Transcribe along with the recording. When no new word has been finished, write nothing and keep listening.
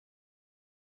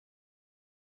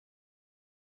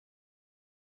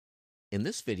In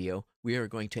this video, we are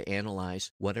going to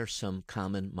analyze what are some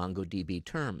common MongoDB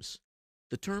terms.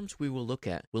 The terms we will look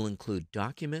at will include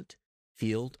document,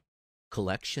 field,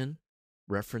 collection,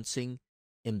 referencing,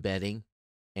 embedding,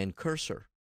 and cursor.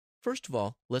 First of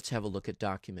all, let's have a look at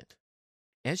document.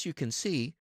 As you can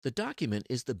see, the document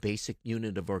is the basic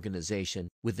unit of organization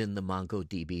within the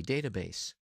MongoDB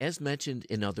database. As mentioned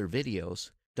in other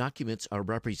videos, documents are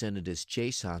represented as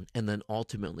JSON and then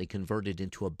ultimately converted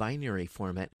into a binary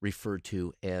format referred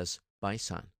to as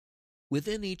BISON.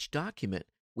 Within each document,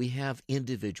 we have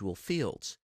individual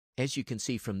fields. As you can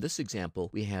see from this example,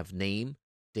 we have name,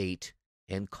 date,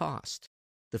 and cost.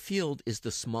 The field is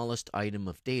the smallest item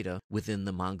of data within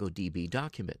the MongoDB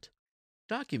document.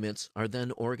 Documents are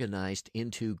then organized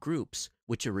into groups,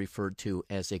 which are referred to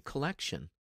as a collection.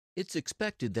 It's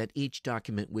expected that each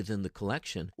document within the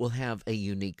collection will have a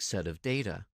unique set of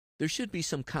data. There should be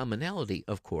some commonality,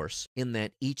 of course, in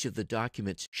that each of the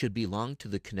documents should belong to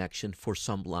the connection for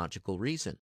some logical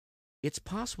reason. It's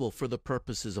possible for the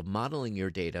purposes of modeling your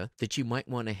data that you might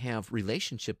want to have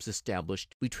relationships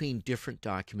established between different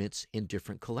documents in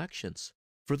different collections.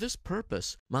 For this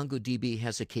purpose, MongoDB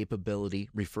has a capability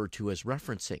referred to as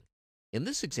referencing. In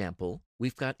this example,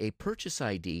 we've got a purchase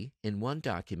ID in one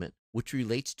document which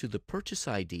relates to the purchase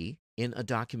ID in a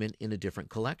document in a different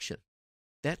collection.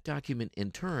 That document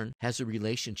in turn has a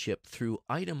relationship through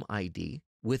item ID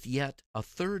with yet a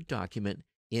third document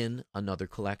in another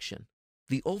collection.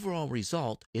 The overall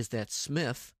result is that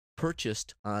Smith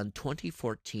purchased on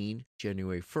 2014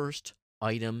 January 1st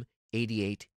item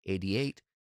 8888,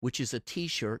 which is a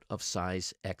t-shirt of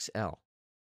size XL.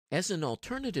 As an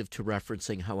alternative to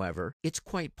referencing, however, it's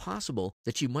quite possible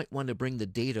that you might want to bring the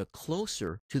data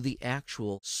closer to the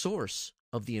actual source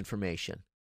of the information.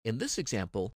 In this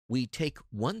example, we take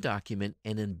one document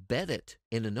and embed it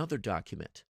in another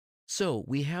document. So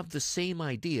we have the same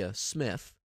idea,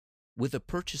 Smith, with a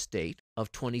purchase date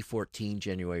of 2014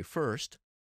 January 1st,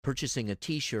 purchasing a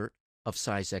t-shirt of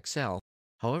size XL.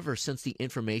 However, since the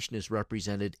information is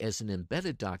represented as an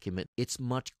embedded document, it's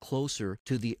much closer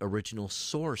to the original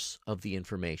source of the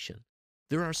information.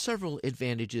 There are several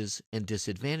advantages and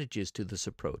disadvantages to this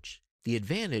approach. The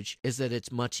advantage is that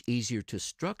it's much easier to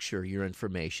structure your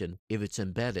information if it's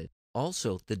embedded.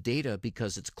 Also, the data,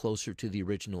 because it's closer to the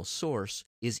original source,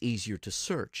 is easier to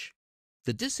search.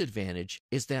 The disadvantage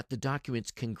is that the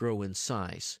documents can grow in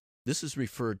size. This is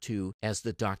referred to as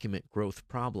the document growth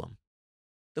problem.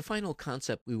 The final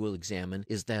concept we will examine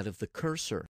is that of the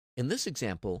cursor. In this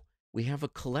example, we have a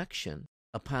collection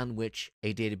upon which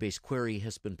a database query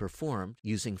has been performed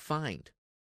using find.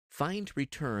 Find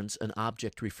returns an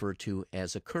object referred to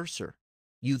as a cursor.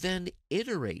 You then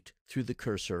iterate through the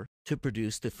cursor to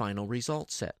produce the final result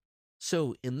set.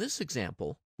 So in this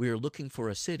example, we are looking for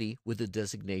a city with the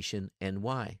designation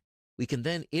NY. We can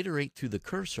then iterate through the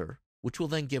cursor, which will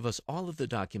then give us all of the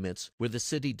documents where the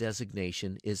city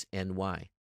designation is NY.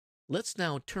 Let's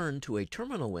now turn to a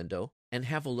terminal window and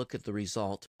have a look at the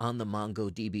result on the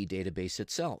MongoDB database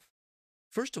itself.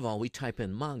 First of all, we type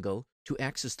in Mongo to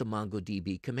access the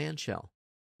MongoDB command shell.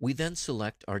 We then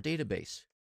select our database.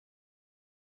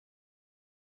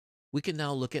 We can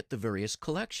now look at the various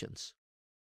collections.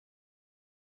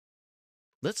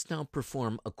 Let's now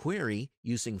perform a query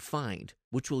using find,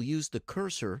 which will use the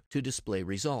cursor to display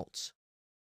results.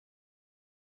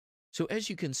 So as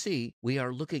you can see, we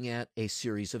are looking at a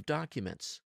series of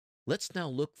documents. Let's now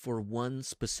look for one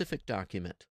specific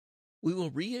document. We will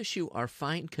reissue our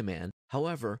find command.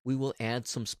 However, we will add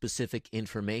some specific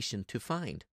information to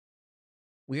find.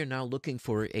 We are now looking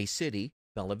for a city,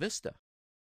 Bella Vista.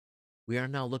 We are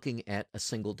now looking at a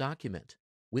single document.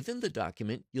 Within the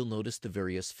document, you'll notice the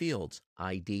various fields: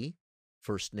 ID,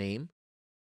 first name,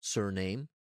 surname,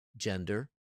 gender,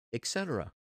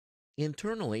 etc.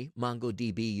 Internally,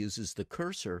 MongoDB uses the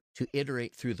cursor to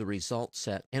iterate through the result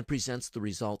set and presents the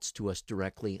results to us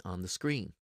directly on the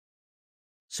screen.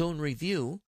 So in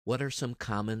review, what are some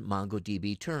common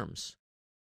MongoDB terms?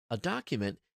 A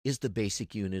document is the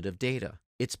basic unit of data.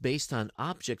 It's based on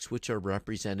objects which are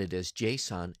represented as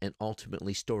JSON and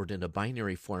ultimately stored in a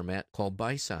binary format called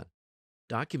BISON.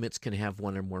 Documents can have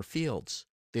one or more fields.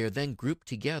 They are then grouped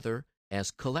together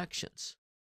as collections.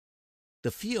 The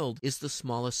field is the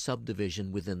smallest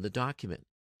subdivision within the document.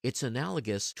 It's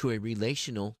analogous to a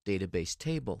relational database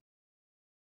table.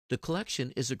 The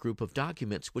collection is a group of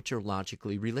documents which are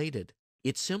logically related.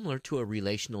 It's similar to a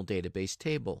relational database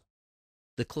table.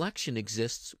 The collection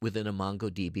exists within a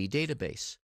MongoDB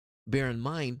database. Bear in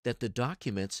mind that the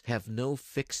documents have no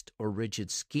fixed or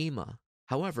rigid schema.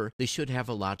 However, they should have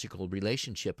a logical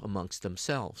relationship amongst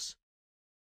themselves.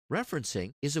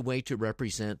 Referencing is a way to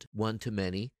represent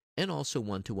one-to-many and also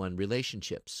one-to-one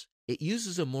relationships. It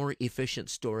uses a more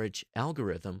efficient storage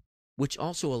algorithm, which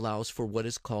also allows for what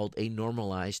is called a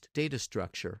normalized data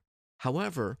structure.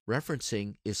 However,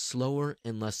 referencing is slower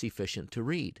and less efficient to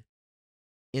read.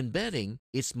 Embedding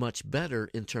is much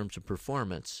better in terms of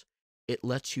performance. It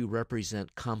lets you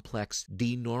represent complex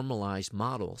denormalized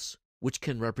models, which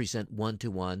can represent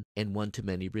one-to-one and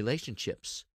one-to-many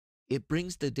relationships. It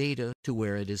brings the data to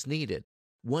where it is needed.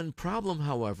 One problem,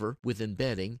 however, with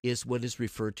embedding is what is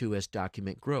referred to as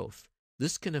document growth.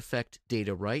 This can affect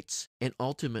data writes and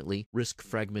ultimately risk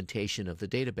fragmentation of the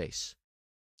database.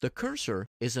 The cursor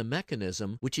is a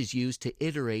mechanism which is used to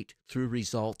iterate through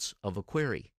results of a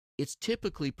query. It's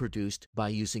typically produced by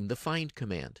using the find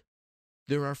command.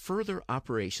 There are further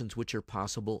operations which are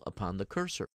possible upon the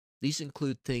cursor. These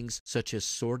include things such as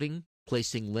sorting,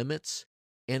 placing limits,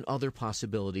 and other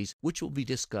possibilities which will be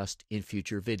discussed in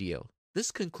future video.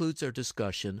 This concludes our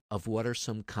discussion of what are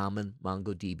some common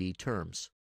MongoDB terms.